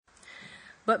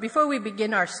But before we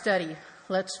begin our study,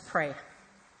 let's pray.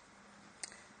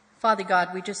 Father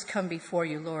God, we just come before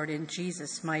you, Lord, in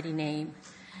Jesus' mighty name.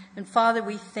 And Father,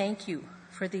 we thank you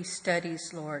for these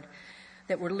studies, Lord,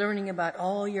 that we're learning about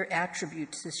all your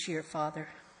attributes this year, Father.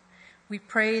 We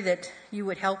pray that you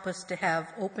would help us to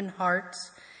have open hearts,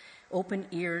 open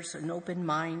ears, and open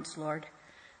minds, Lord,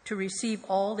 to receive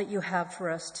all that you have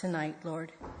for us tonight,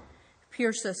 Lord.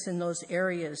 Pierce us in those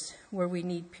areas where we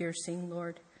need piercing,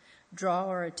 Lord. Draw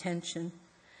our attention.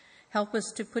 Help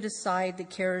us to put aside the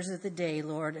cares of the day,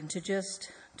 Lord, and to just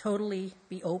totally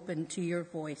be open to your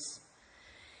voice.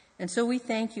 And so we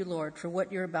thank you, Lord, for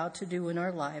what you're about to do in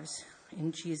our lives.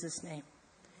 In Jesus' name,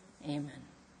 amen.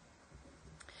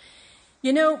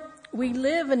 You know, we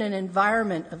live in an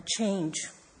environment of change.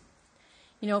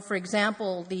 You know, for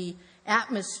example, the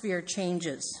atmosphere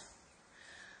changes.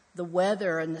 The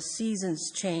weather and the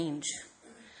seasons change.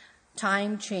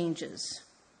 Time changes.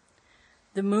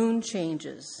 The moon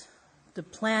changes. The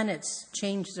planets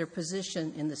change their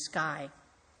position in the sky.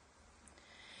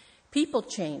 People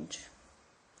change.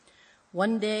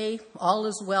 One day, all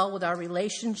is well with our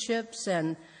relationships,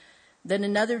 and then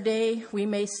another day, we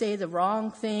may say the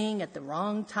wrong thing at the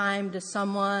wrong time to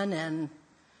someone, and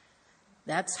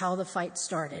that's how the fight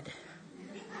started.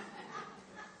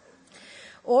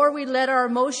 Or we let our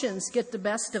emotions get the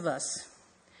best of us,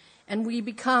 and we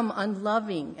become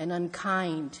unloving and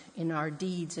unkind in our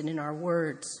deeds and in our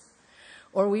words.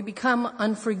 Or we become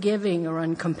unforgiving or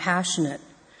uncompassionate,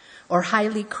 or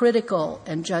highly critical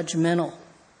and judgmental.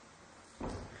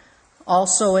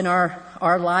 Also in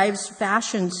our lives,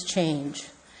 fashions change,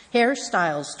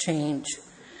 hairstyles change,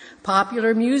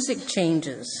 popular music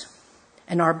changes,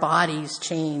 and our bodies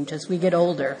change as we get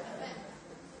older.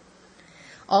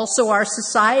 Also, our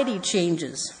society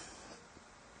changes.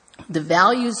 The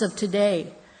values of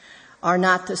today are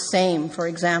not the same, for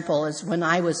example, as when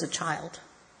I was a child.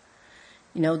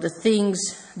 You know, the things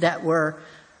that were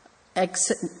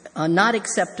not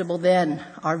acceptable then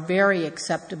are very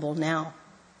acceptable now.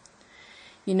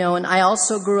 You know, and I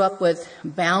also grew up with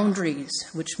boundaries,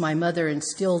 which my mother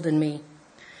instilled in me,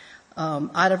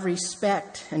 out of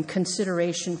respect and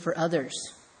consideration for others.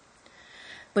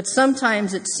 But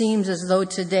sometimes it seems as though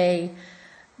today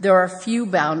there are few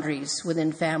boundaries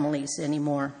within families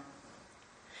anymore.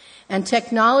 And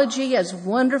technology, as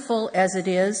wonderful as it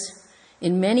is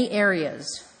in many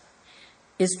areas,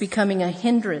 is becoming a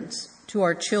hindrance to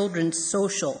our children's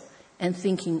social and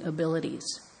thinking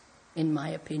abilities, in my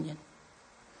opinion.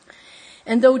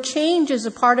 And though change is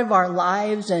a part of our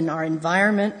lives and our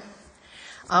environment,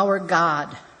 our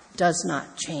God does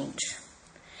not change.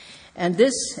 And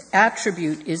this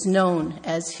attribute is known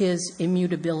as his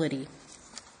immutability.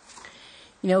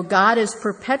 You know, God is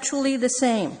perpetually the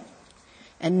same,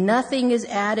 and nothing is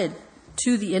added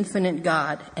to the infinite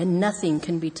God, and nothing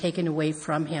can be taken away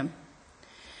from him.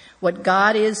 What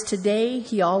God is today,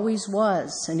 he always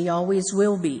was, and he always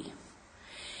will be.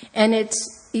 And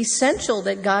it's essential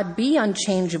that God be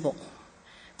unchangeable,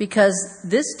 because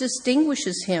this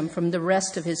distinguishes him from the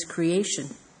rest of his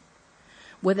creation.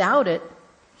 Without it,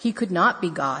 he could not be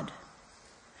God.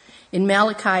 In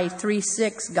Malachi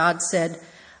 3:6, God said,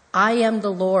 "I am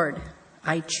the Lord,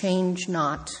 I change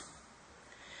not."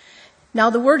 Now,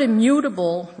 the word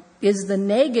immutable is the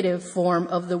negative form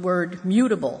of the word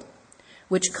mutable,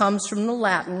 which comes from the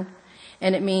Latin,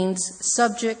 and it means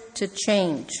subject to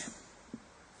change.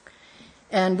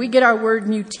 And we get our word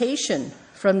mutation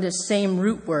from this same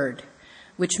root word,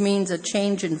 which means a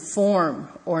change in form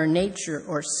or nature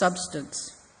or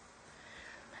substance.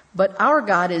 But our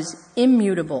God is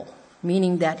immutable,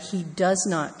 meaning that he does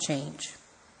not change.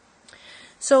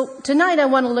 So tonight I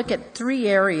want to look at 3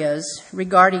 areas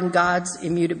regarding God's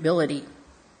immutability.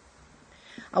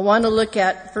 I want to look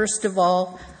at, first of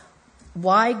all,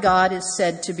 why God is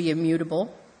said to be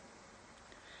immutable.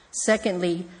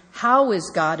 Secondly, how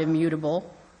is God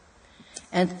immutable?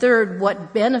 And third,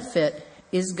 what benefit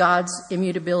is God's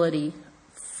immutability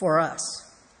for us?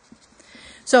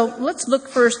 So let's look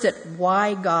first at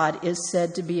why God is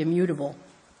said to be immutable.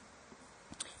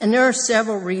 And there are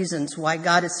several reasons why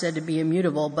God is said to be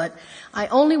immutable, but I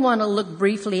only want to look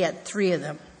briefly at 3 of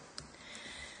them.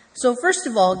 So first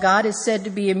of all, God is said to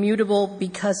be immutable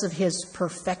because of his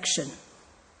perfection.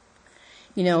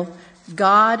 You know,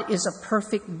 God is a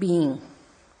perfect being.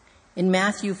 In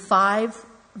Matthew 5,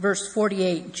 verse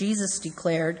 48, Jesus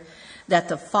declared that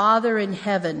the Father in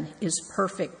heaven is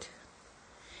perfect.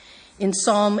 In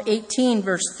Psalm 18,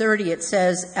 verse 30, it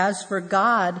says, "As for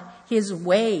God, his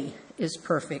way is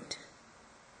perfect."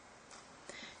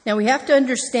 Now, we have to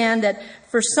understand that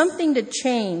for something to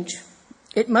change,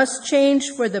 it must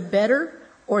change for the better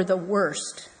or the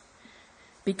worst,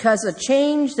 because a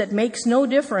change that makes no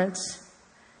difference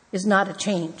is not a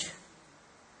change.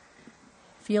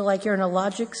 Feel like you're in a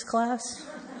logics class?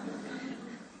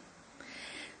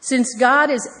 Since God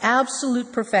is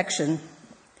absolute perfection,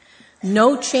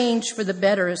 no change for the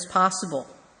better is possible,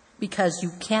 because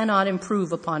you cannot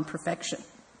improve upon perfection.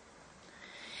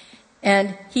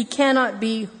 And he cannot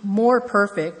be more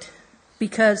perfect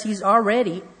because he's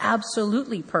already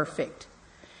absolutely perfect.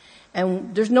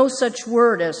 And there's no such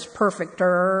word as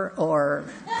perfecter or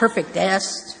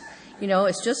perfectest.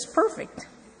 It's just perfect.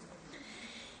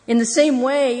 In the same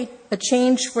way, a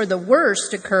change for the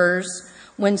worst occurs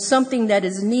when something that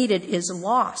is needed is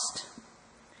lost.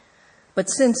 But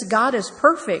since God is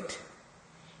perfect,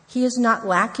 he is not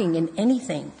lacking in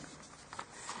anything.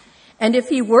 And if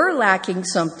he were lacking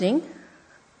something,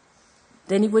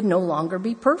 then he would no longer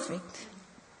be perfect.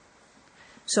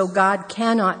 So God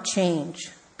cannot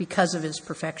change because of his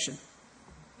perfection.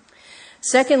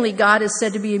 Secondly, God is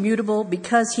said to be immutable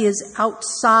because he is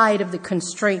outside of the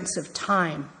constraints of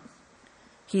time.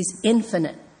 He's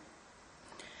infinite.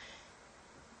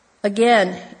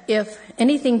 Again, if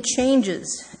anything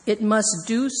changes, it must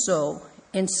do so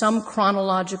in some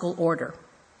chronological order.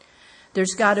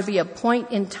 There's got to be a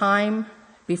point in time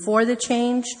before the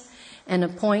change and a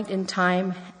point in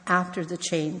time after the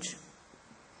change.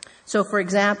 So, for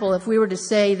example, if we were to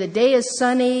say the day is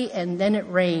sunny and then it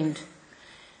rained,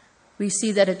 we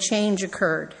see that a change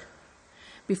occurred.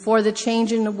 Before the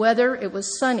change in the weather, it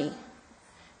was sunny.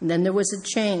 And then there was a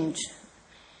change.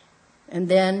 And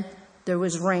then there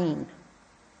was rain.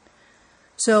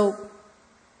 So,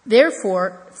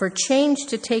 therefore, for change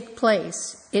to take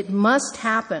place, it must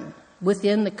happen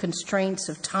within the constraints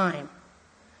of time.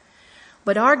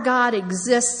 But our God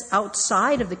exists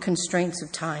outside of the constraints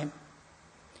of time.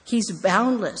 He's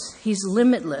boundless. He's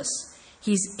limitless.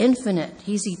 He's infinite.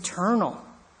 He's eternal.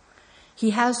 He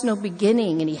has no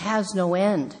beginning and he has no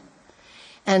end.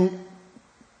 And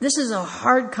this is a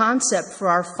hard concept for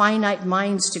our finite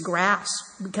minds to grasp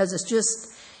because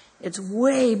it's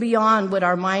way beyond what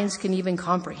our minds can even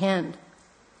comprehend.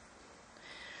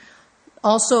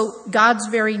 Also, God's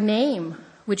very name,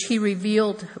 which he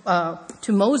revealed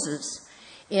to Moses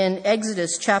in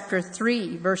Exodus chapter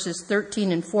 3, verses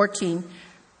 13 and 14,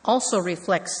 also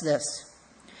reflects this.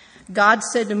 God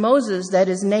said to Moses that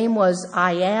his name was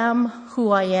I am who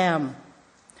I am.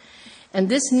 And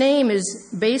this name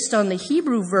is based on the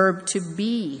Hebrew verb to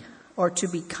be or to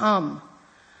become.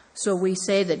 So we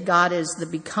say that God is the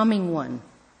becoming one.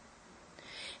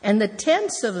 And the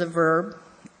tense of the verb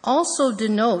also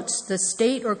denotes the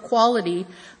state or quality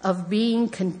of being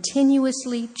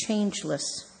continuously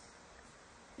changeless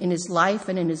in his life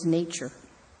and in his nature.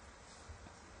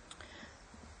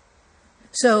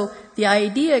 So the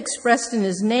idea expressed in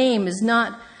his name is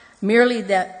not merely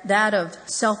that of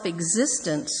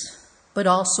self-existence, but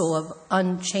also of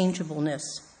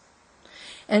unchangeableness.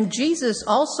 And Jesus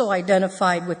also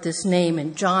identified with this name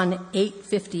in John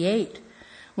 8:58,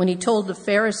 when he told the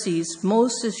Pharisees,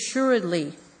 "Most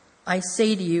assuredly, I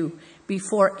say to you,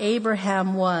 before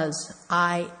Abraham was,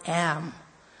 I am."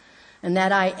 And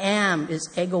that I am is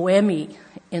egoemi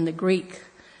in the Greek,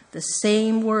 the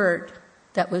same word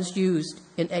that was used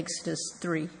in Exodus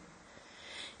 3.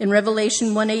 In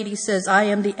Revelation 1:8, he says, "I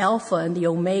am the Alpha and the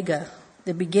Omega,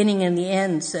 the beginning and the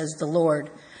end, says the Lord,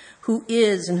 who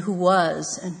is and who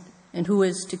was and who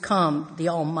is to come, the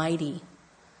Almighty."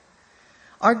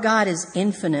 Our God is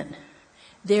infinite.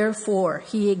 Therefore,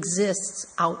 he exists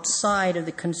outside of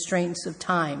the constraints of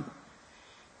time.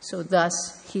 So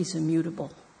thus, he's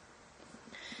immutable.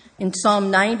 In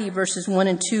Psalm 90, verses 1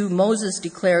 and 2, Moses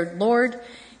declared, "Lord,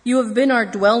 you have been our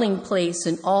dwelling place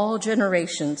in all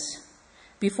generations,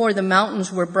 before the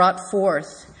mountains were brought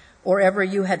forth, or ever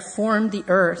you had formed the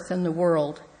earth and the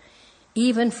world.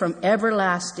 Even from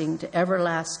everlasting to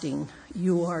everlasting,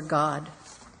 you are God."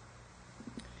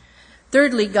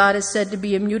 Thirdly, God is said to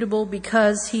be immutable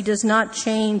because he does not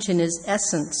change in his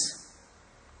essence.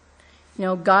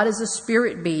 God is a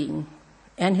spirit being,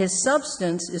 and his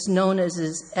substance is known as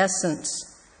his essence,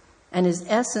 and his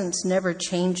essence never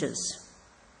changes.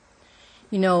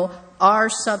 Our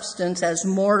substance as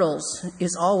mortals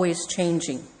is always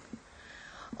changing.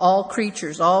 All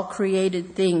creatures, all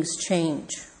created things change.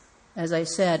 As I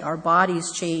said, our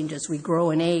bodies change as we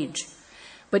grow in age.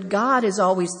 But God is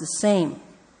always the same.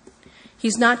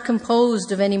 He's not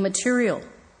composed of any material.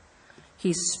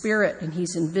 He's spirit and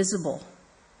he's invisible.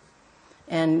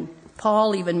 And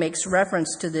Paul even makes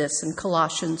reference to this in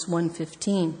Colossians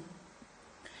 1:15.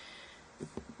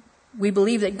 We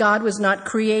believe that God was not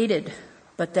created,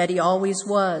 but that he always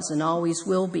was and always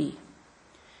will be.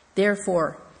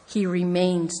 Therefore, he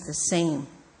remains the same.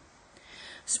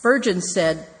 Spurgeon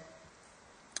said,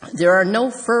 "There are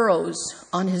no furrows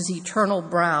on his eternal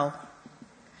brow.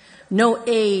 No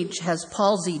age has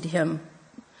palsied him.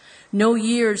 No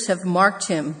years have marked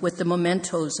him with the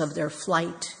mementos of their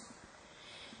flight.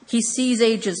 He sees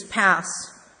ages pass,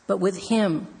 but with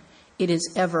him it is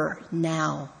ever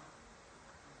now."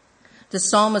 The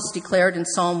psalmist declared in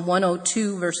Psalm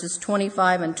 102, verses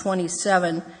 25 and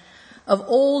 27, "Of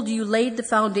old you laid the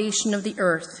foundation of the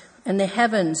earth, and the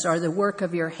heavens are the work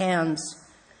of your hands.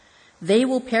 They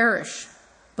will perish,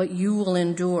 but you will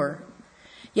endure.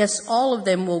 Yes, all of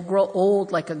them will grow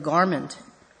old like a garment.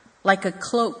 Like a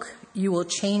cloak, you will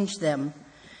change them,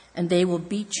 and they will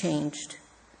be changed.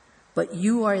 But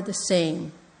you are the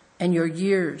same, and your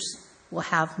years will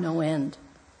have no end."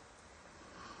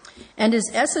 And his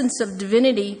essence of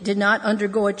divinity did not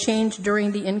undergo a change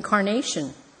during the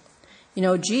incarnation.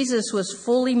 Jesus was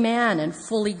fully man and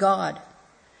fully God.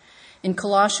 In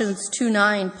Colossians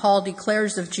 2:9, Paul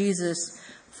declares of Jesus,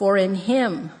 "For in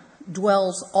him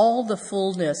dwells all the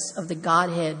fullness of the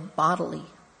Godhead bodily."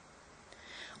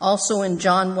 Also in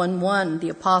John 1:1, the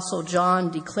Apostle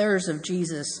John declares of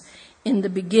Jesus, "In the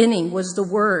beginning was the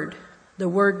Word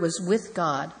was with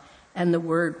God, and the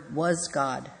Word was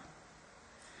God."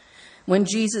 When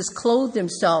Jesus clothed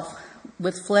himself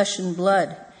with flesh and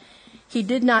blood, he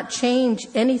did not change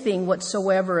anything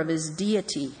whatsoever of his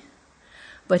deity,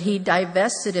 but he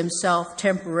divested himself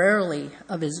temporarily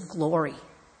of his glory.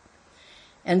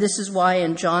 And this is why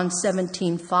in John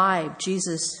 17:5,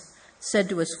 Jesus said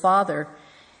to his Father,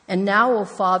 "And now, O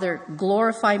Father,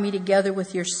 glorify me together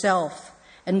with yourself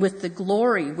and with the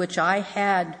glory which I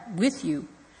had with you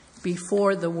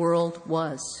before the world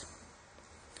was."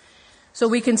 So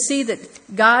we can see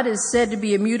that God is said to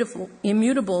be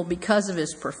immutable because of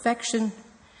his perfection,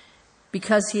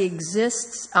 because he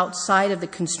exists outside of the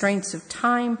constraints of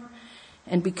time,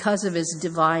 and because of his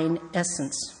divine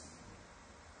essence.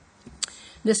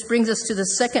 This brings us to the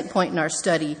second point in our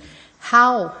study.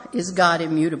 How is God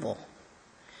immutable?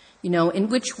 In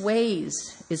which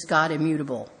ways is God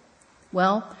immutable?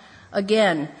 Well,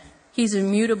 again, he's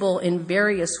immutable in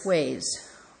various ways,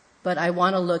 but I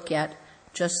want to look at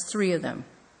just 3 of them.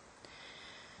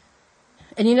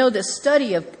 And the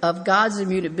study of God's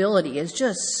immutability is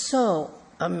just so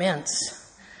immense.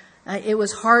 It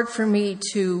was hard for me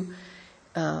to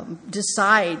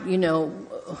decide,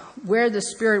 where the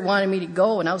Spirit wanted me to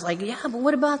go. And I was like, yeah, but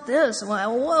what about this?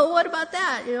 Well, what about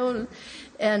that?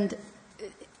 And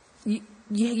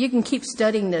you can keep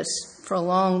studying this for a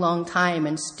long, long time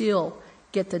and still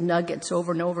get the nuggets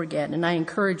over and over again. And I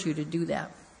encourage you to do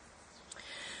that.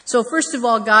 So first of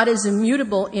all, God is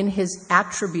immutable in his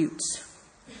attributes.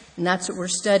 And that's what we're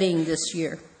studying this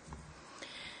year.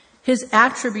 His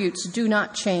attributes do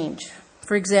not change.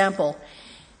 For example,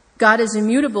 God is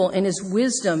immutable in his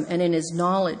wisdom and in his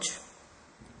knowledge.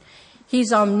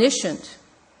 He's omniscient.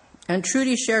 And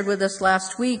Trudy shared with us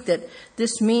last week that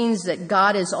this means that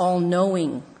God is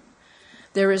all-knowing.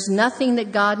 There is nothing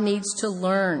that God needs to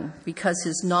learn because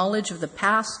his knowledge of the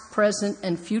past, present,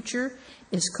 and future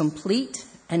is complete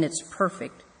and it's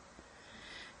perfect.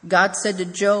 God said to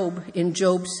Job in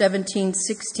Job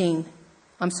 37:16,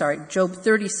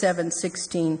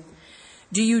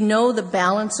 "Do you know the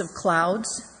balance of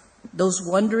clouds, those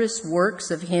wondrous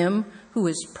works of him who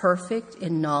is perfect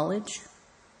in knowledge?"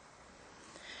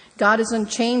 God is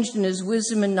unchanged in his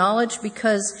wisdom and knowledge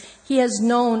because he has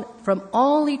known from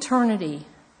all eternity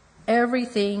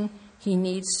everything he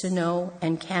needs to know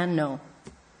and can know.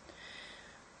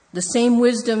 The same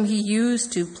wisdom he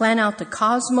used to plan out the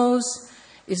cosmos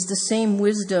is the same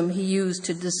wisdom he used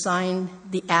to design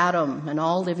the atom and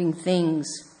all living things.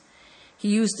 He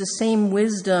used the same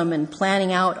wisdom in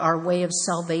planning out our way of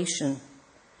salvation.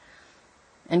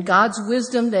 And God's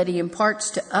wisdom that he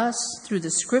imparts to us through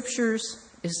the scriptures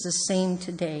is the same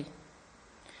today.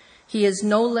 He is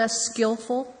no less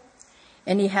skillful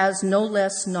and he has no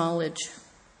less knowledge.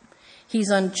 He's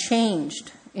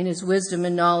unchanged in his wisdom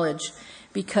and knowledge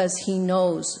because he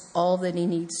knows all that he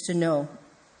needs to know.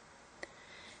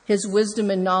 His wisdom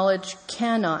and knowledge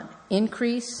cannot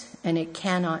increase and it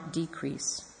cannot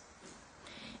decrease.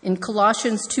 In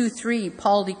Colossians 2:3,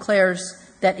 Paul declares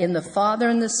that in the Father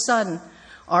and the Son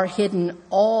are hidden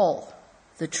all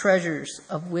the treasures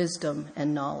of wisdom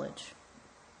and knowledge.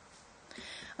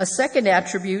 A second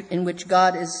attribute in which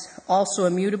God is also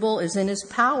immutable is in his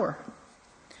power.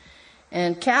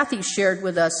 And Kathy shared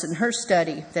with us in her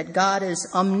study that God is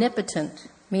omnipotent,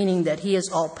 meaning that he is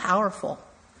all-powerful.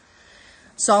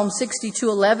 Psalm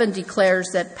 62:11 declares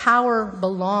that power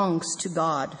belongs to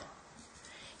God.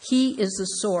 He is the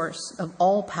source of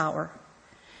all power.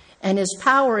 And his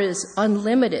power is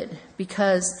unlimited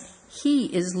because he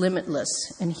is limitless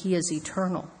and he is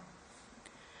eternal.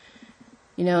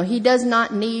 You know, he does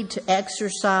not need to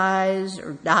exercise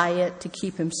or diet to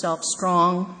keep himself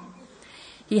strong.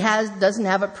 He doesn't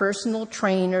have a personal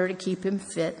trainer to keep him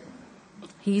fit.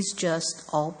 He's just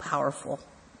all powerful.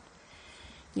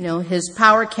 You know, his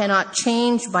power cannot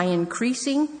change by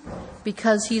increasing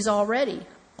because he's already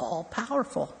all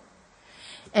powerful.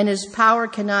 And his power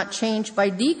cannot change by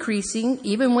decreasing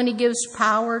even when he gives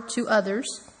power to others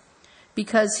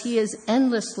because he is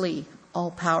endlessly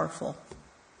all powerful.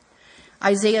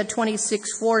 Isaiah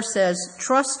 26:4 says,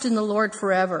 "Trust in the Lord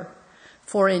forever,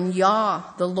 for in Yah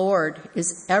the Lord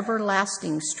is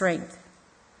everlasting strength."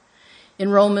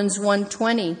 In Romans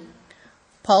 1:20,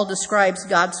 Paul describes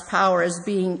God's power as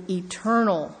being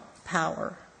eternal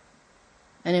power.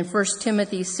 And in 1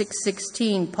 Timothy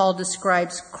 6:16, Paul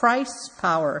describes Christ's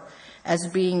power as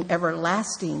being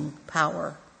everlasting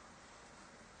power.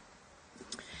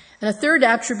 And a third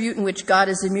attribute in which God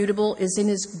is immutable is in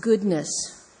his goodness.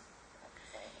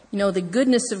 You know, the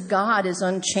goodness of God is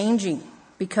unchanging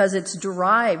because it's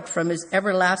derived from his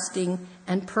everlasting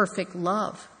and perfect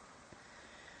love.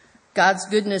 God's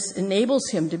goodness enables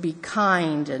him to be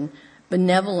kind and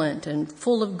benevolent and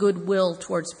full of goodwill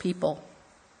towards people.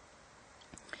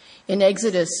 In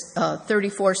Exodus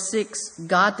 34:6,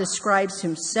 God describes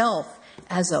himself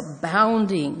as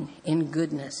abounding in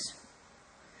goodness.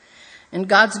 And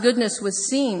God's goodness was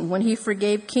seen when he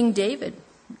forgave King David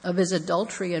of his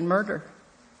adultery and murder.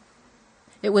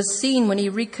 It was seen when he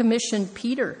recommissioned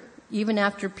Peter, even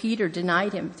after Peter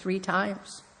denied him 3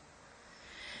 times.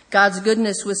 God's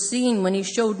goodness was seen when he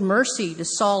showed mercy to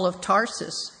Saul of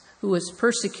Tarsus, who was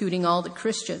persecuting all the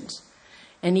Christians,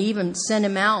 and he even sent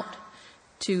him out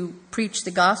to preach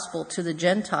the gospel to the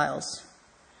Gentiles.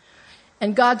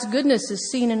 And God's goodness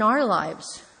is seen in our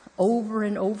lives over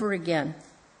and over again.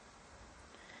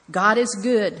 God is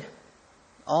good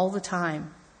all the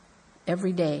time,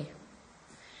 every day.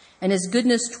 And his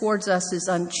goodness towards us is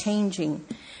unchanging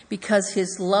because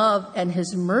his love and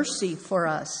his mercy for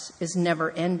us is never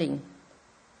ending.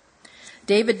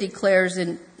 David declares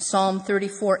in Psalm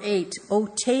 34:8, "O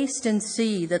taste and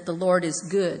see that the Lord is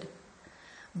good.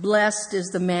 Blessed is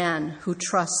the man who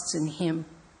trusts in him."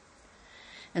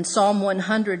 And Psalm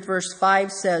 100 verse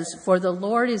 5 says, "For the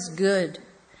Lord is good,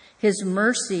 his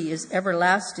mercy is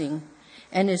everlasting,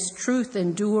 and his truth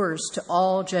endures to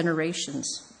all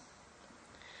generations."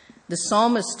 The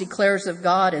psalmist declares of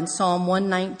God in Psalm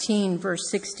 119 verse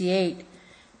 68,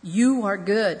 "You are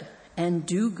good and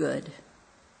do good."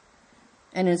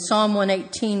 And in Psalm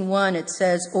 118:1 it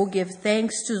says, "O give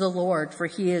thanks to the Lord, for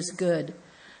he is good,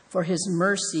 for his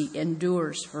mercy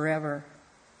endures forever."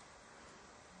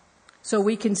 So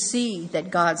we can see that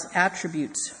God's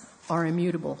attributes are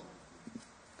immutable.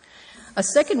 A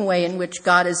second way in which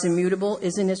God is immutable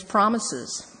is in his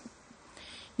promises.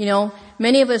 You know,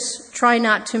 many of us try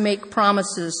not to make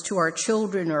promises to our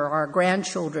children or our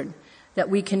grandchildren that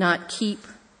we cannot keep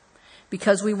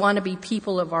because we want to be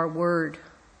people of our word.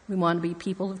 We want to be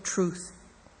people of truth.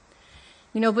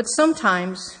 You know, but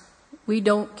sometimes we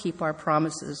don't keep our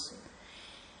promises,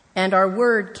 and our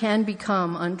word can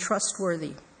become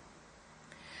untrustworthy.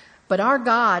 But our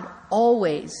God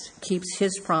always keeps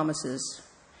his promises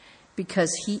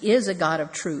because he is a God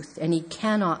of truth and he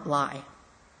cannot lie.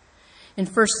 In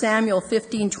 1 Samuel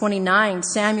 15:29,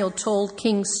 Samuel told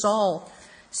King Saul,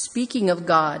 speaking of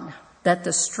God, that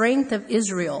the strength of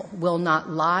Israel will not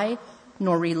lie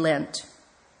nor relent.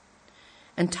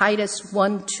 And Titus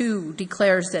 1:2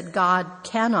 declares that God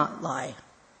cannot lie.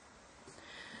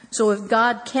 So if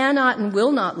God cannot and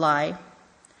will not lie,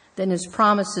 then his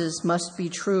promises must be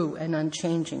true and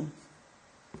unchanging.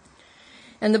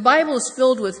 And the Bible is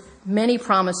filled with many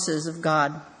promises of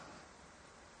God.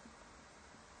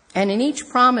 And in each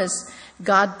promise,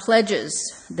 God pledges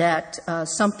that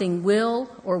something will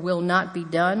or will not be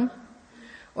done,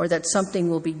 or that something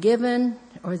will be given,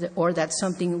 or that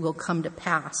something will come to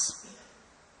pass.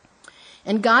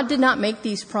 And God did not make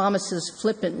these promises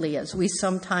flippantly, as we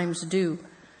sometimes do,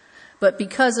 but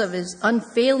because of his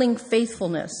unfailing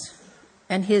faithfulness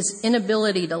and his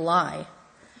inability to lie.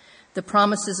 The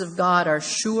promises of God are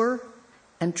sure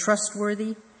and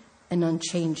trustworthy and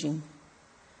unchanging.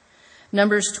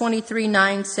 Numbers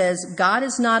 23:9 says, "God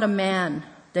is not a man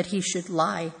that he should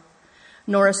lie,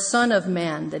 nor a son of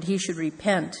man that he should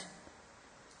repent.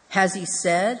 Has he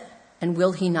said, and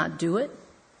will he not do it?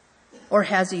 Or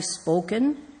has he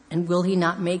spoken, and will he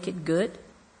not make it good?"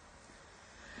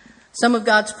 Some of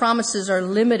God's promises are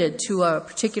limited to a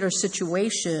particular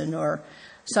situation or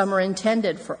Some are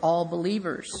intended for all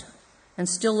believers, and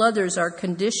still others are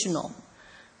conditional,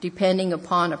 depending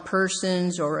upon a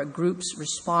person's or a group's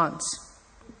response.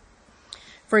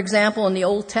 For example, in the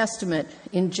Old Testament,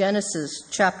 in Genesis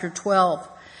chapter 12,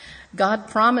 God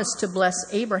promised to bless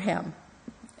Abraham,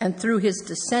 and through his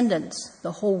descendants,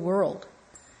 the whole world.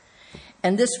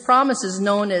 And this promise is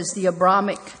known as the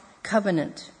Abrahamic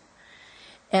covenant.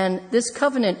 And this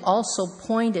covenant also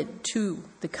pointed to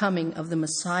the coming of the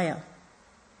Messiah.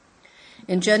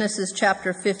 In Genesis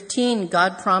chapter 15,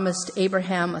 God promised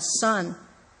Abraham a son.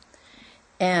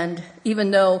 And even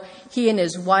though he and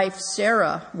his wife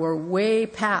Sarah were way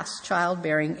past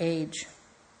childbearing age.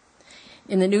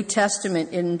 In the New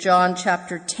Testament, in John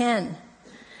chapter 10,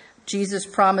 Jesus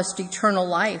promised eternal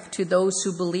life to those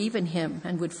who believe in him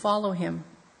and would follow him.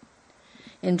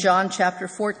 In John chapter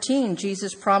 14,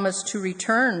 Jesus promised to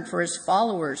return for his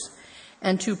followers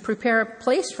and to prepare a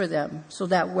place for them so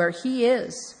that where he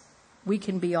is, we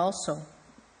can be also.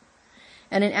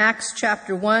 And in Acts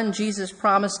chapter 1, Jesus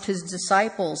promised his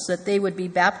disciples that they would be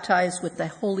baptized with the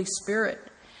Holy Spirit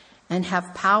and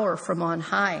have power from on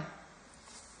high.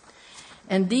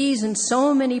 And these and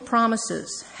so many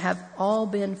promises have all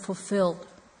been fulfilled.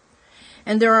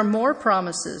 And there are more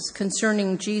promises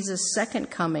concerning Jesus'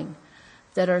 second coming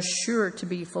that are sure to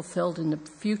be fulfilled in the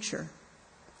future.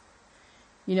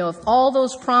 You know, if all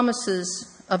those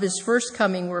promises of his first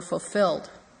coming were fulfilled,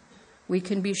 we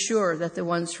can be sure that the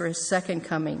ones for his second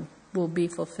coming will be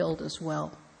fulfilled as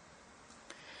well.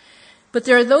 But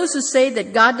there are those who say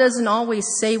that God doesn't always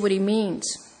say what he means,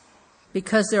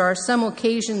 because there are some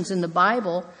occasions in the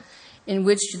Bible in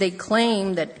which they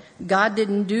claim that God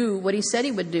didn't do what he said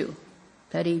he would do,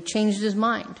 that he changed his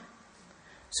mind.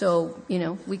 So,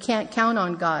 we can't count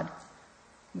on God.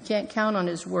 We can't count on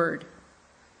his word.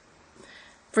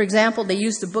 For example, they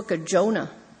use the book of Jonah.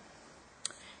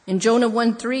 In Jonah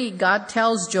 1:3, God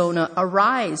tells Jonah,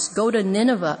 "Arise, go to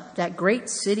Nineveh, that great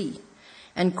city,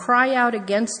 and cry out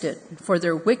against it, for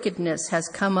their wickedness has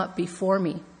come up before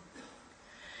me."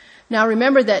 Now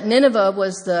remember that Nineveh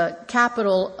was the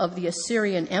capital of the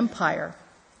Assyrian Empire.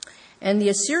 And the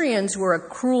Assyrians were a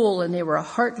cruel and they were a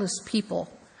heartless people.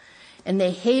 And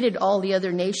they hated all the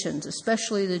other nations,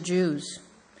 especially the Jews.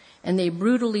 And they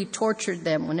brutally tortured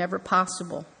them whenever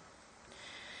possible.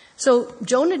 So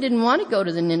Jonah didn't want to go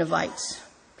to the Ninevites.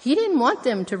 He didn't want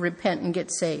them to repent and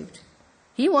get saved.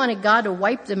 He wanted God to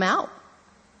wipe them out.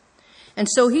 And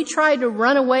so he tried to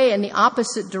run away in the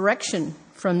opposite direction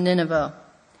from Nineveh.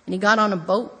 And he got on a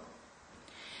boat.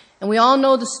 And we all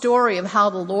know the story of how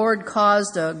the Lord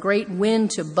caused a great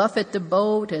wind to buffet the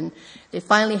boat. And they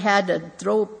finally had to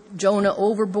throw Jonah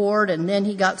overboard. And then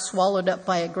he got swallowed up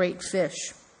by a great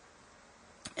fish.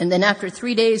 And then after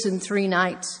 3 days and 3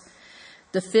 nights,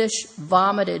 the fish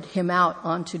vomited him out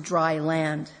onto dry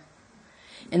land.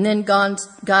 And then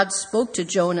God spoke to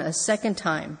Jonah a second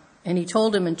time. And he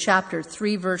told him in chapter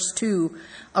 3, verse 2,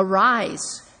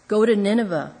 "Arise, go to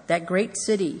Nineveh, that great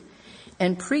city,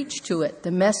 and preach to it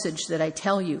the message that I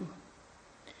tell you."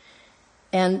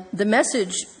 And the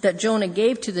message that Jonah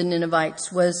gave to the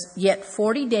Ninevites was, "Yet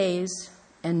 40 days,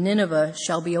 and Nineveh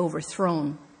shall be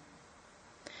overthrown."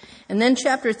 And then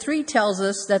chapter 3 tells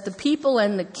us that the people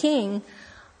and the king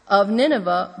of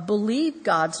Nineveh believed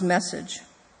God's message.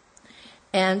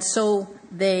 And so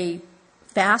they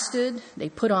fasted, they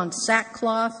put on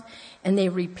sackcloth, and they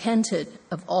repented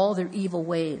of all their evil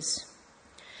ways.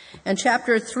 And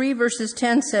chapter 3 verses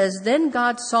 10 says, "Then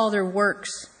God saw their works,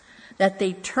 that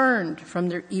they turned from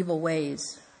their evil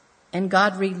ways. And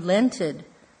God relented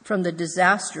from the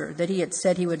disaster that he had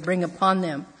said he would bring upon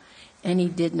them, and he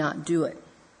did not do it."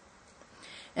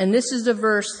 And this is the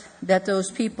verse that those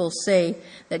people say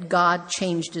that God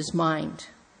changed his mind.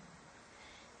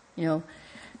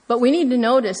 But we need to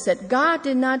notice that God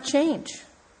did not change.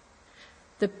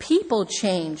 The people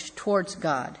changed towards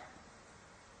God.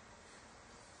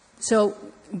 So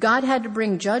God had to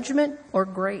bring judgment or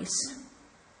grace.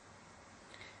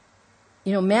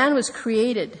 Man was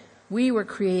created, we were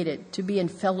created to be in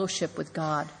fellowship with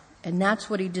God. And that's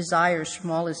what he desires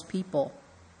from all his people.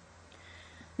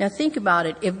 Now think about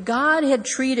it. If God had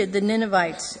treated the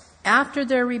Ninevites after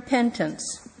their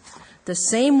repentance the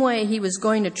same way he was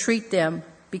going to treat them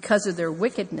because of their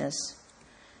wickedness,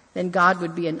 then God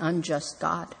would be an unjust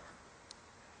God.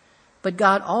 But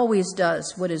God always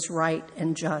does what is right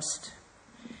and just.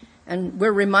 And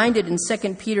we're reminded in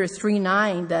 2 Peter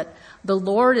 3:9 that the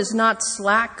Lord is not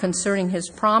slack concerning his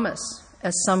promise,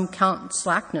 as some count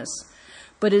slackness,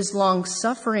 but is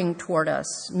long-suffering toward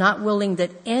us, not willing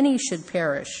that any should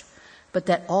perish, but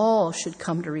that all should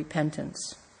come to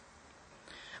repentance.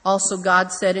 Also,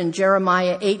 God said in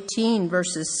Jeremiah 18,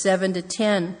 verses 7 to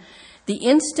 10, "The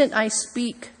instant I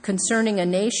speak concerning a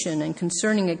nation and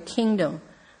concerning a kingdom,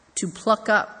 to pluck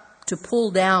up, to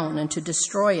pull down, and to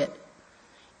destroy it,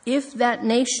 if that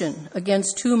nation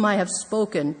against whom I have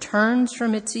spoken turns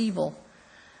from its evil,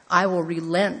 I will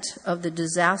relent of the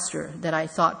disaster that I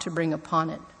thought to bring upon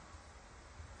it."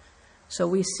 So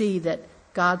we see that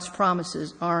God's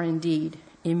promises are indeed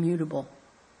immutable.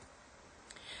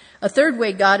 A third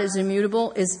way God is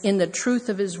immutable is in the truth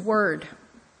of his word.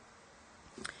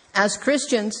 As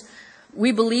Christians,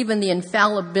 we believe in the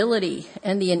infallibility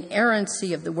and the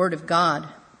inerrancy of the word of God.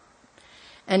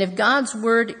 And if God's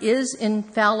word is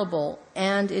infallible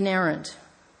and inerrant,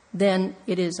 then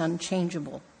it is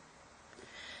unchangeable.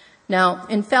 Now,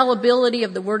 infallibility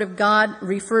of the word of God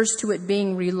refers to it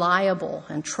being reliable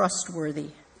and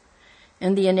trustworthy.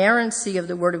 And the inerrancy of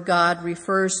the word of God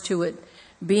refers to it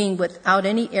being without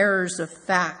any errors of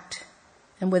fact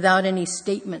and without any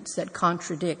statements that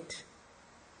contradict.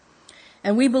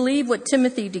 And we believe what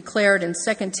Timothy declared in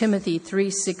 2 Timothy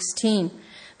 3:16,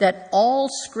 that all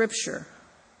Scripture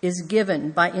is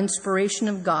given by inspiration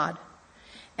of God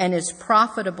and is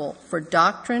profitable for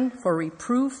doctrine, for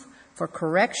reproof, for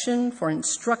correction, for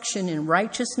instruction in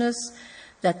righteousness,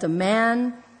 that the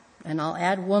man, and I'll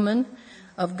add woman,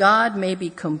 of God may be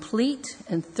complete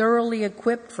and thoroughly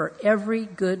equipped for every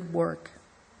good work.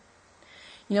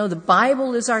 You know, the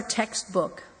Bible is our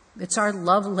textbook. It's our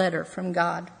love letter from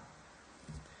God.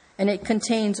 And it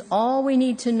contains all we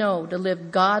need to know to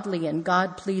live godly and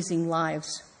God-pleasing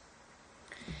lives.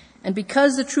 And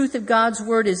because the truth of God's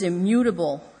word is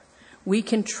immutable, we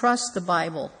can trust the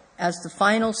Bible as the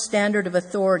final standard of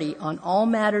authority on all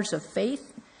matters of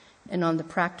faith and on the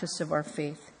practice of our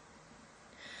faith.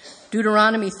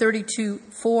 Deuteronomy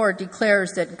 32:4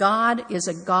 declares that God is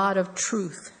a God of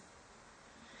truth.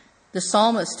 The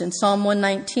psalmist in Psalm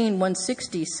 119,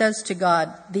 160 says to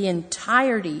God, "The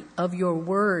entirety of your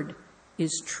word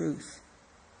is truth."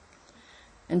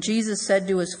 And Jesus said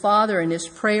to his Father in his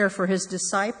prayer for his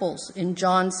disciples in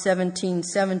John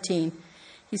 17:17,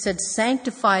 he said,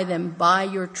 "Sanctify them by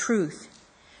your truth.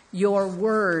 Your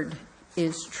word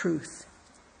is truth."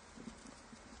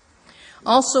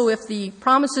 Also, if the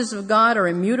promises of God are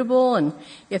immutable and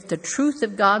if the truth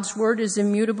of God's word is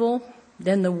immutable,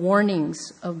 then the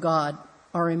warnings of God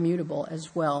are immutable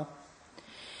as well.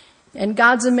 And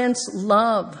God's immense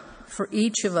love for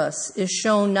each of us is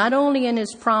shown not only in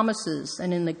his promises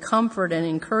and in the comfort and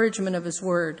encouragement of his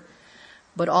word,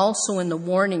 but also in the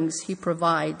warnings he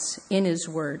provides in his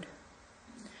word.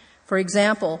 For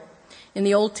example, in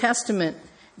the Old Testament,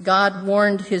 God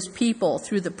warned his people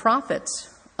through the prophets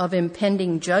of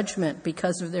impending judgment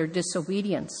because of their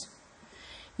disobedience.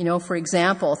 You know, for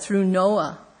example, through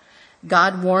Noah,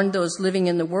 God warned those living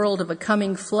in the world of a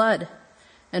coming flood.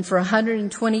 And for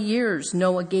 120 years,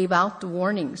 Noah gave out the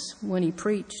warnings when he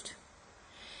preached.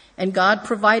 And God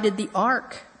provided the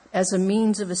ark as a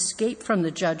means of escape from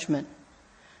the judgment.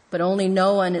 But only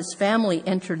Noah and his family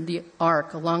entered the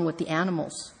ark along with the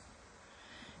animals.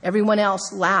 Everyone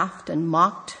else laughed and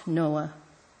mocked Noah.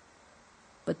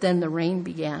 But then the rain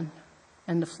began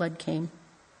and the flood came.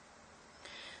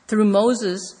 Through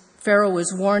Moses, Pharaoh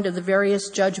was warned of the various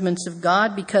judgments of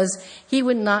God because he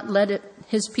would not let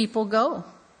his people go.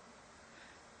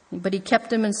 But he kept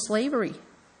them in slavery.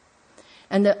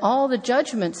 And that all the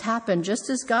judgments happened just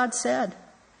as God said,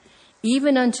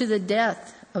 even unto the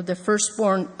death of the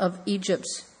firstborn of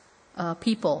Egypt's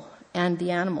people and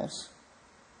the animals.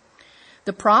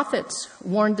 The prophets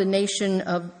warned the nation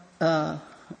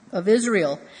of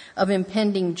Israel of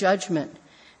impending judgment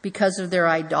because of their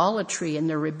idolatry and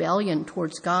their rebellion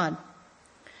towards God.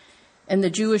 And the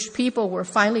Jewish people were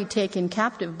finally taken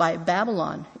captive by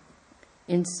Babylon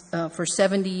for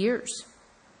 70 years.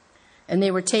 And they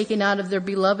were taken out of their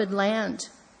beloved land,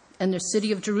 and the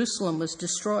city of Jerusalem was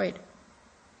destroyed.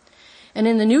 And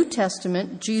in the New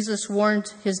Testament, Jesus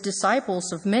warned his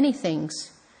disciples of many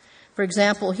things. For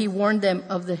example, he warned them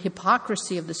of the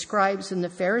hypocrisy of the scribes and the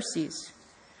Pharisees.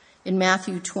 In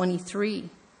Matthew 23,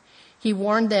 he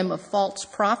warned them of false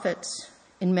prophets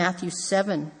in Matthew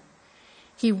 7.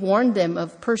 He warned them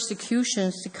of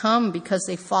persecutions to come because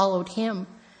they followed him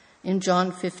in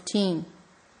John 15.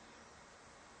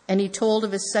 And he told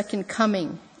of his second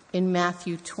coming in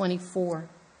Matthew 24.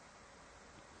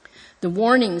 The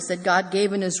warnings that God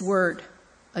gave in his word,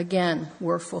 again,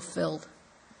 were fulfilled.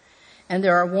 And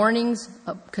there are warnings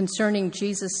concerning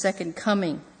Jesus' second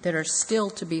coming that are still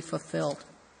to be fulfilled.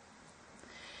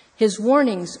 His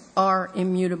warnings are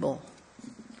immutable.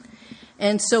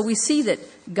 And so we see that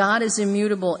God is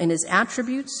immutable in his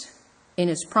attributes, in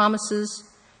his promises,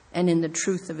 and in the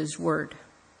truth of his word.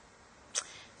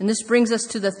 And this brings us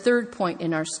to the third point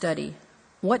in our study.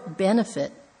 What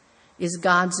benefit is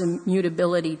God's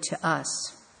immutability to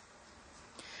us?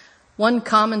 One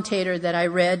commentator that I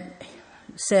read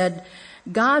said,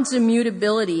 God's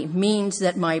immutability means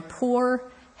that my poor,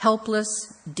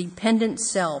 helpless, dependent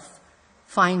self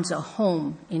finds a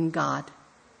home in God.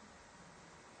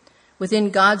 Within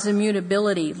God's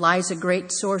immutability lies a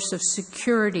great source of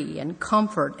security and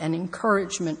comfort and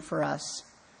encouragement for us.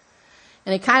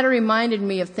 And it kind of reminded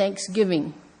me of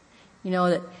Thanksgiving,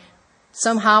 that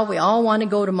somehow we all want to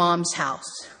go to Mom's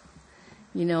house.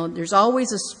 There's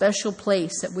always a special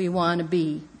place that we want to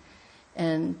be,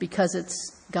 and because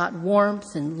it's got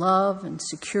warmth and love and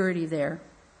security there.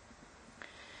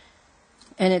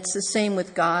 And it's the same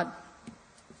with God.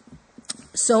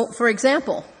 So, for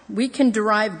example, we can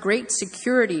derive great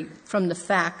security from the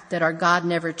fact that our God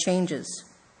never changes.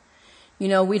 We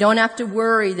don't have to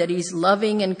worry that he's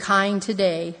loving and kind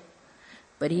today,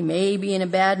 but he may be in a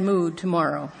bad mood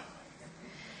tomorrow.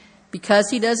 Because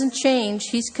he doesn't change,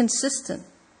 he's consistent,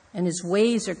 and his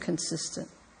ways are consistent,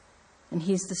 and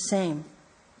he's the same.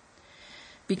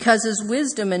 Because his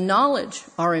wisdom and knowledge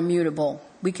are immutable,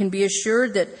 we can be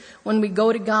assured that when we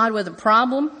go to God with a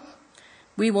problem,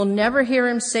 we will never hear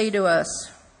him say to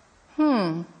us,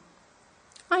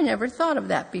 I never thought of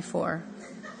that before.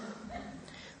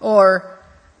 Or,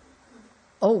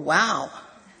 oh wow,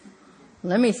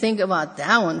 let me think about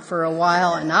that one for a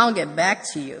while and I'll get back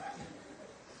to you.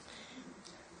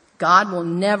 God will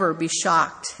never be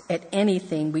shocked at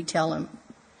anything we tell him,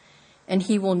 and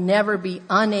he will never be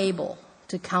unable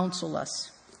to counsel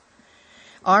us.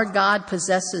 Our God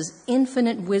possesses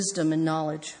infinite wisdom and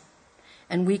knowledge,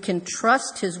 and we can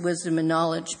trust his wisdom and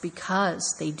knowledge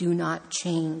because they do not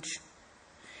change.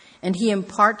 And he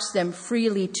imparts them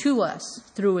freely to us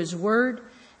through his word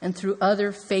and through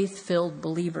other faith-filled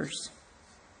believers.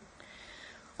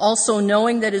 Also,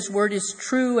 knowing that his word is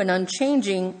true and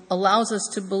unchanging allows us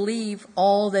to believe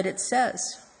all that it says.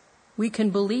 We can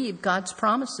believe God's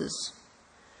promises.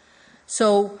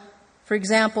 So, for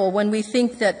example, when we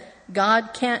think that God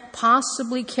can't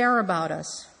possibly care about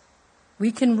us,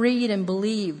 we can read and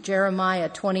believe Jeremiah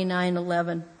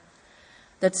 29:11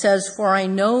 that says, "For I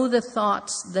know the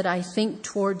thoughts that I think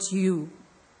towards you,"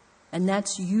 and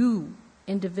that's you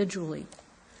individually,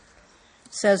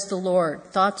 says the Lord,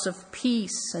 "thoughts of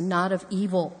peace and not of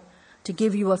evil, to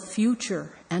give you a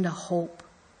future and a hope."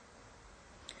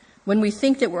 When we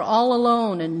think that we're all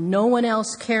alone and no one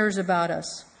else cares about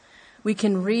us, we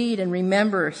can read and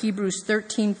remember Hebrews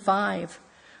 13:5,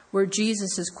 where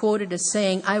Jesus is quoted as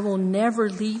saying, "I will never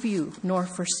leave you nor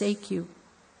forsake you."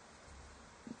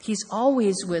 He's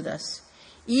always with us,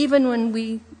 even when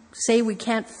we say we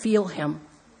can't feel him.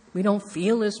 We don't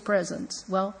feel his presence.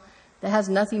 Well, that has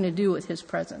nothing to do with his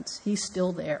presence. He's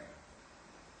still there.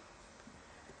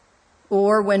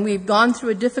 Or when we've gone through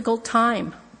a difficult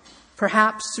time,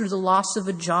 perhaps through the loss of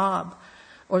a job,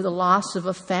 or the loss of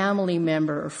a family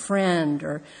member or friend,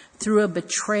 or through a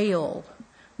betrayal,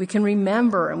 we can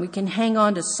remember and we can hang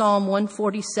on to Psalm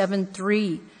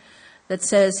 147:3 that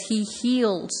says, "He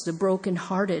heals the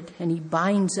brokenhearted and he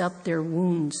binds up their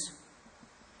wounds."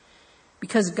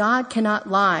 Because God cannot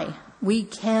lie, we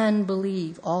can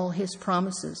believe all his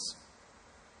promises.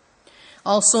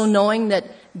 Also knowing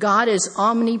that God is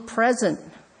omnipresent,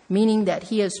 meaning that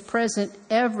he is present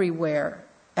everywhere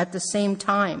at the same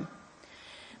time,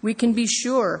 we can be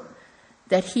sure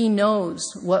that he knows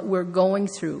what we're going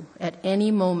through at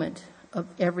any moment of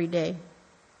every day.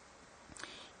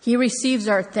 He receives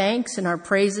our thanks and our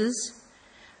praises,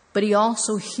 but he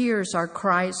also hears our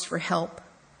cries for help.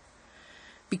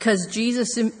 Because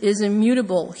Jesus is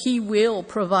immutable, he will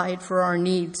provide for our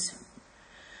needs.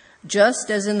 Just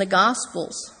as in the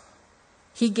Gospels,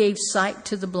 he gave sight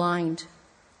to the blind,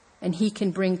 and he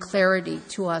can bring clarity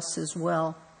to us as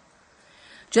well.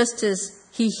 Just as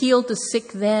he healed the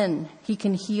sick then, he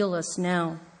can heal us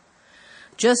now.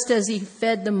 Just as he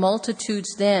fed the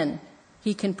multitudes then,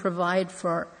 he can provide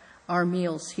for our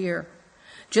meals here.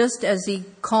 Just as he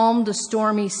calmed the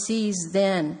stormy seas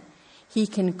then, he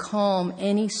can calm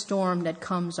any storm that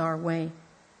comes our way.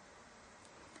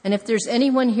 And if there's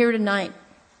anyone here tonight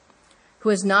who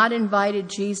has not invited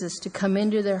Jesus to come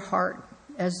into their heart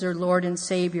as their Lord and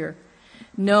Savior,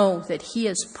 know that he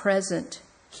is present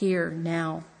here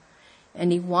now.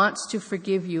 And he wants to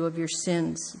forgive you of your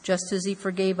sins, just as he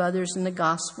forgave others in the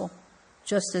gospel,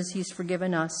 just as he's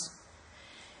forgiven us.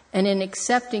 And in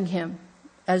accepting him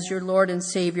as your Lord and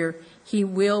Savior, he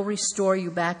will restore you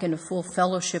back into full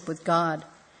fellowship with God,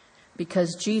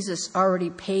 because Jesus already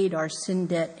paid our sin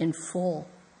debt in full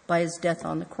by his death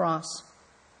on the cross.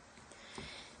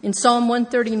 In Psalm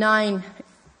 139,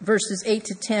 verses 8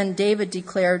 to 10, David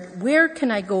declared, "Where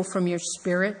can I go from your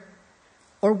spirit?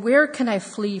 Or where can I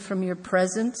flee from your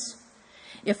presence?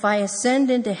 If I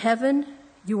ascend into heaven,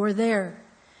 you are there.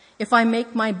 If I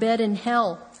make my bed in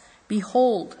hell,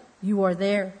 behold, you are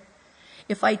there.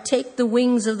 If I take the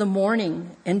wings of the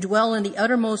morning and dwell in the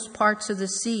uttermost parts of the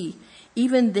sea,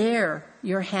 even there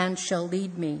your hand shall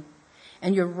lead me,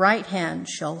 and your right hand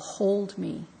shall hold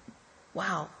me."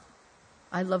 Wow,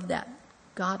 I love that.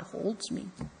 God holds me.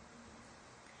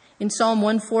 In Psalm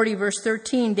 140, verse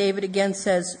 13, David again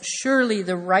says, "Surely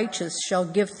the righteous shall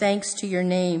give thanks to your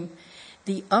name.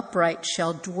 The upright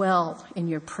shall dwell in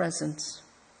your presence."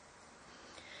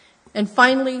 And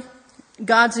finally,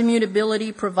 God's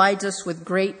immutability provides us with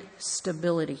great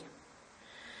stability.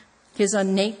 His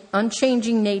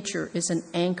unchanging nature is an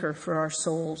anchor for our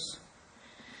souls.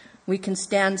 We can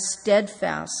stand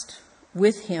steadfast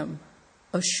with him,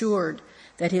 assured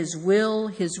that his will,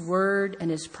 his word, and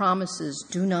his promises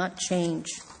do not change.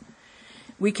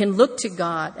 We can look to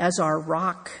God as our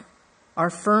rock, our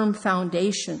firm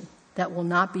foundation that will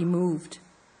not be moved.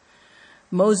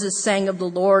 Moses sang of the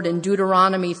Lord in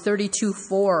Deuteronomy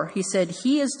 32:4. He said,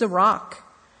 "He is the rock.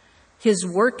 His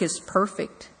work is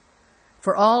perfect.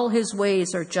 For all his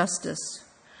ways are justice.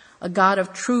 A God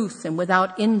of truth and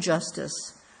without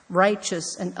injustice.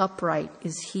 Righteous and upright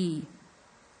is he."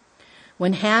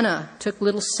 When Hannah took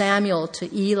little Samuel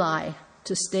to Eli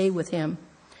to stay with him,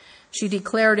 she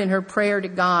declared in her prayer to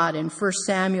God in 1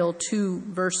 Samuel 2,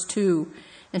 verse 2,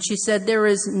 and she said,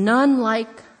 There's none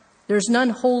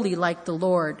holy like the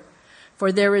Lord,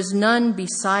 for there is none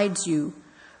besides you,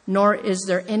 nor is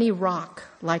there any rock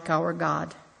like our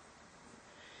God.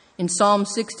 In Psalm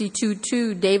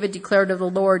 62:2, David declared of the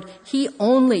Lord, "He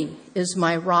only is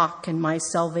my rock and my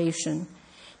salvation.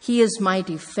 He is my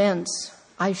defense.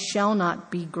 I shall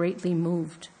not be greatly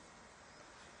moved."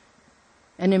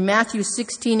 And in Matthew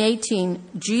 16:18,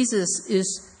 Jesus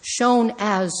is shown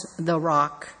as the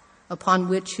rock upon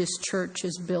which his church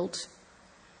is built.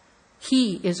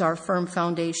 He is our firm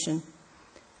foundation.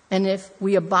 And if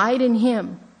we abide in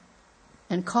him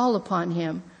and call upon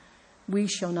him, we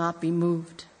shall not be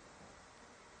moved.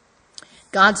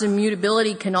 God's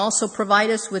immutability can also provide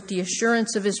us with the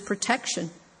assurance of his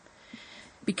protection.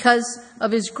 Because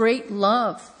of his great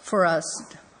love for us,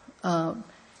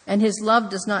 and his love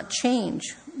does not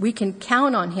change, we can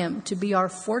count on him to be our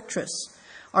fortress,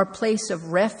 our place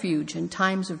of refuge in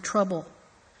times of trouble.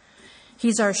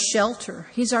 He's our shelter.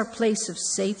 He's our place of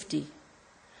safety.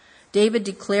 David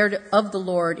declared of the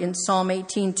Lord in Psalm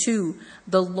 18:2,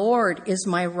 "The Lord is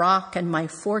my rock and my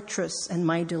fortress and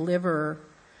my deliverer,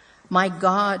 my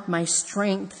God, my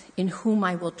strength, in whom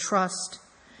I will trust,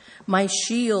 my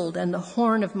shield and the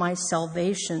horn of my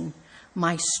salvation,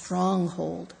 my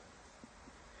stronghold."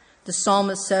 The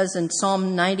psalmist says in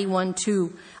Psalm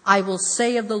 91:2, "I will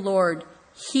say of the Lord,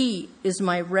 he is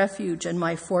my refuge and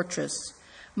my fortress.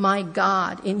 My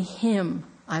God, in him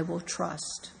I will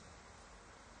trust."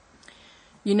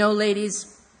 You know,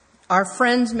 ladies, our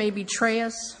friends may betray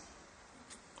us.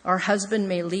 Our husband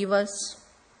may leave us.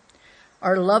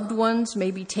 Our loved ones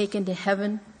may be taken to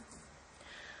heaven.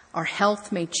 Our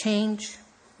health may change.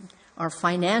 Our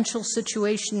financial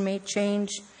situation may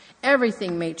change.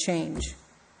 Everything may change.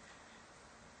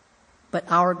 But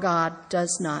our God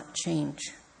does not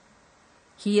change.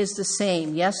 He is the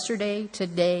same yesterday,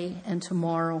 today, and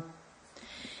tomorrow.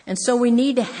 And so we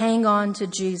need to hang on to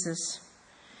Jesus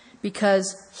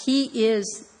because he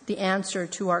is the answer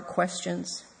to our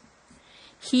questions.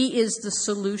 He is the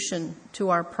solution to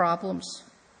our problems.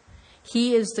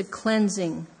 He is the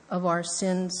cleansing of our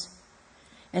sins,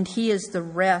 and he is the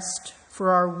rest for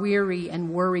our weary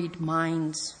and worried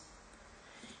minds.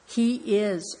 He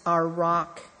is our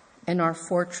rock and our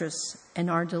fortress and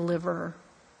our deliverer.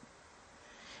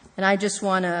 And I just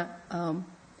want to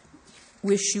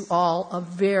wish you all a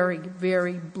very,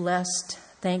 very blessed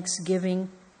Thanksgiving.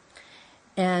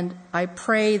 And I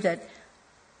pray that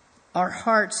our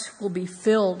hearts will be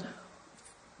filled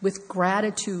with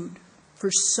gratitude for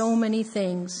so many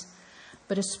things,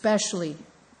 but especially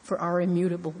for our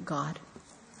immutable God.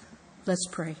 Let's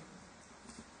pray.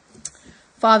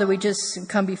 Father, we just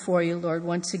come before you, Lord,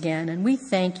 once again, and we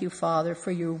thank you, Father,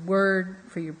 for your word,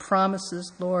 for your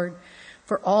promises, Lord,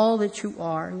 for all that you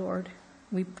are, Lord.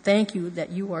 We thank you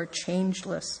that you are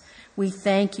changeless. We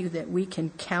thank you that we can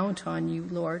count on you,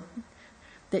 Lord,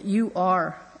 that you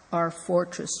are our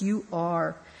fortress. You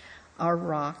are our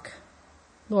rock.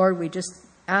 Lord, we just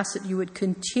ask that you would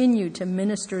continue to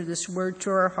minister this word to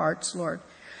our hearts, Lord,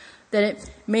 that it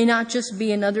may not just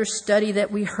be another study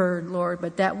that we heard, Lord,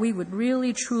 but that we would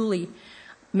really, truly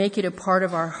Make it a part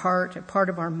of our heart, a part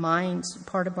of our minds, a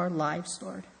part of our lives,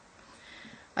 Lord.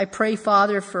 I pray,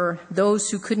 Father, for those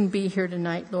who couldn't be here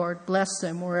tonight, Lord. Bless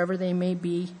them wherever they may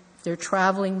be. If they're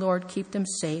traveling, Lord, keep them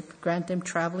safe. Grant them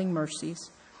traveling mercies.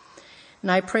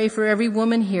 And I pray for every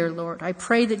woman here, Lord. I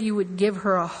pray that you would give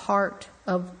her a heart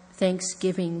of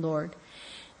thanksgiving, Lord.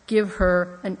 Give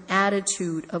her an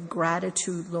attitude of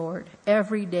gratitude, Lord,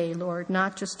 every day, Lord,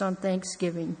 not just on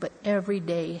Thanksgiving, but every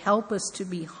day. Help us to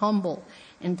be humble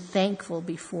and thankful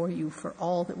before you for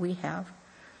all that we have.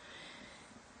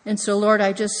 And so, Lord,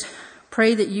 I just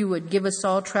pray that you would give us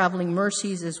all traveling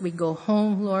mercies as we go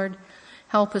home, Lord.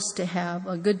 Help us to have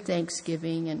a good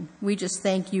Thanksgiving, and we just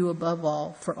thank you above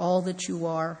all for all that you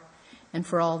are and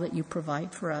for all that you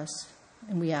provide for us.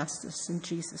 And we ask this in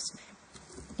Jesus'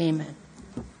 name. Amen.